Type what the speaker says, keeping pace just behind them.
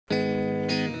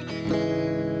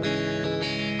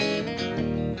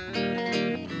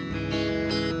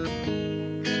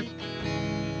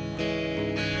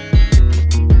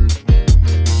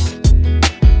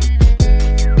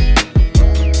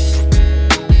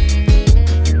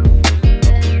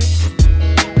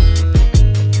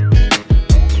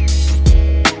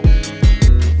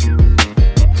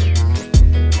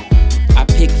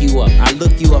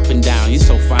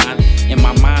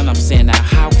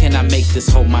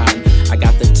riding. I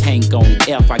got the tank on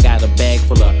F, I got a bag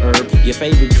full of herb. Your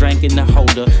favorite drink in the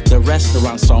holder, the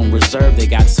restaurant's on reserve. They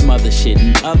got some other shit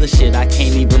and other shit I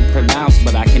can't even pronounce,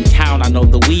 but I can count. I know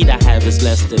the weed I have is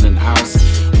less than an ounce.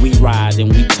 We ride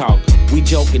and we talk, we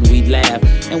joke and we laugh,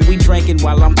 and we drinking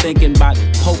while I'm thinking about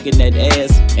poking that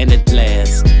ass. And at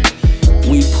last,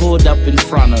 we pulled up in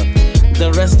front of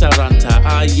the restaurant.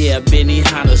 Yeah, Benny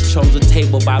Hanna's chose a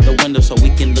table by the window so we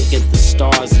can look at the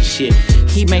stars and shit.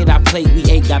 He made our plate, we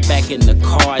ate, got back in the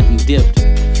car and dipped.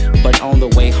 But on the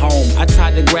way home, I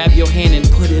tried to grab your hand and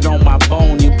put it on my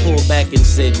bone. You pulled back and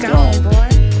said, Go on, boy.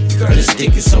 Girl, this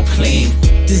dick is so clean.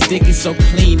 This dick is so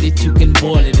clean that you can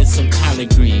boil it in some collard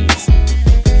greens.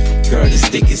 Girl, this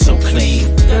dick is so clean.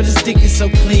 Girl, this dick is so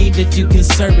clean that you can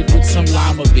serve it with some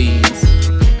lima beans.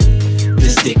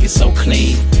 This dick is so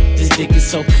clean. This dick is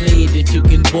so clean that you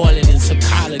can boil it in some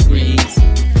collard greens.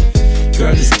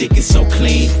 Girl, this dick is so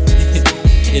clean.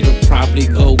 It'll probably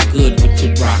go good with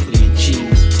your broccoli and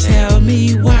cheese. Tell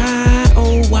me why,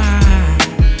 oh why,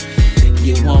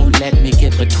 you won't let me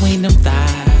get between them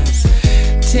thighs.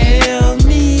 Tell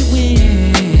me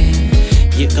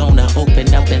when you're gonna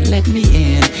open up and let me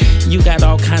in. You got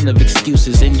all kind of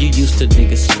excuses and you used to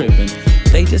niggas tripping.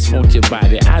 They just want your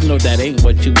body. I know that ain't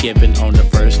what you giving on the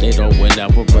first date or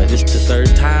whatever, but it's the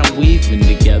third time we've been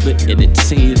together, and it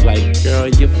seems like, girl,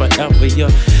 you're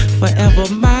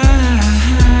forever mine.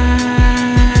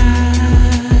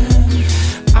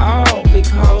 All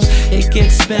because it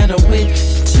gets better with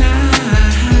time.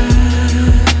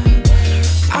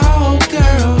 Oh,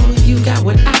 girl, you got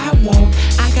what I want,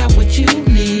 I got what you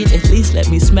need. At least let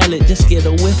me smell it, just get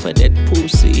a whiff of that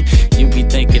pussy. You be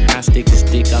thinking I stick this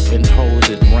dick up and hold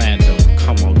it random.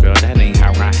 Come on, girl, that ain't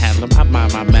how I handle them. I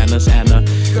mind my manners, and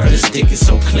girl, this dick is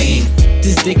so clean.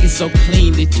 This dick is so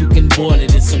clean that you can boil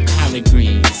it in some collard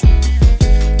greens.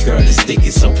 Girl, this dick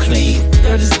is so clean.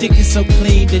 Girl, this dick is so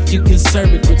clean that you can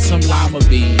serve it with some lima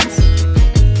beans.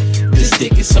 This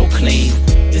dick is so clean.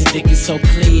 This dick is so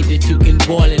clean that you can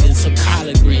boil it in some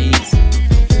collard greens.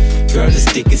 Girl, this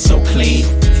dick is so clean.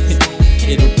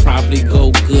 It'll probably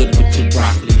go good with your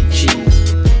broccoli and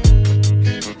cheese.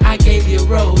 I gave you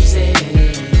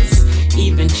roses,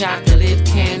 even chocolate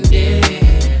candy.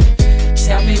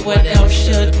 Tell me what else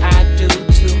should I do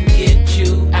to get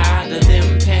you out of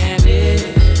them panties?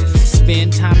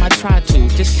 Spend time, I try to,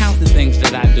 just count the things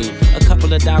that I do. A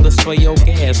couple of dollars for your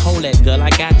gas, hold that girl, I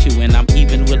got you, and I'm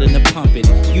even willing to pump it.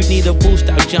 You need a boost,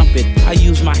 I'll jump it. I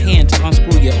use my hand to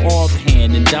unscrew your oil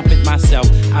pan and dump it myself.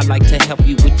 I like to help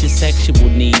you with your sexual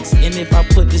needs, and if I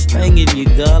put this thing in you,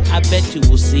 girl, I bet you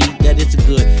will see that it's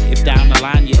good. If down the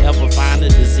line you ever find a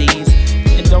disease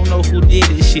and don't know who did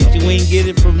this shit, you ain't get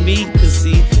it from me, cause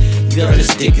see, girl,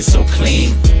 this dick is so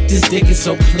clean. This dick is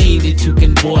so clean that you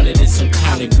can boil it in some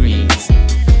collard greens.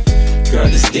 Girl,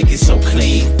 this dick is so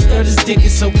clean. Girl, this dick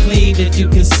is so clean that you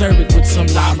can serve it with some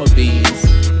lima beans.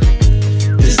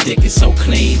 This dick is so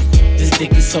clean. This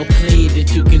dick is so clean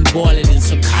that you can boil it in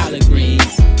some collard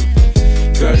greens.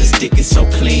 Girl, this dick is so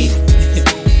clean.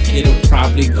 It'll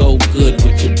probably go good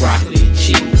with your broccoli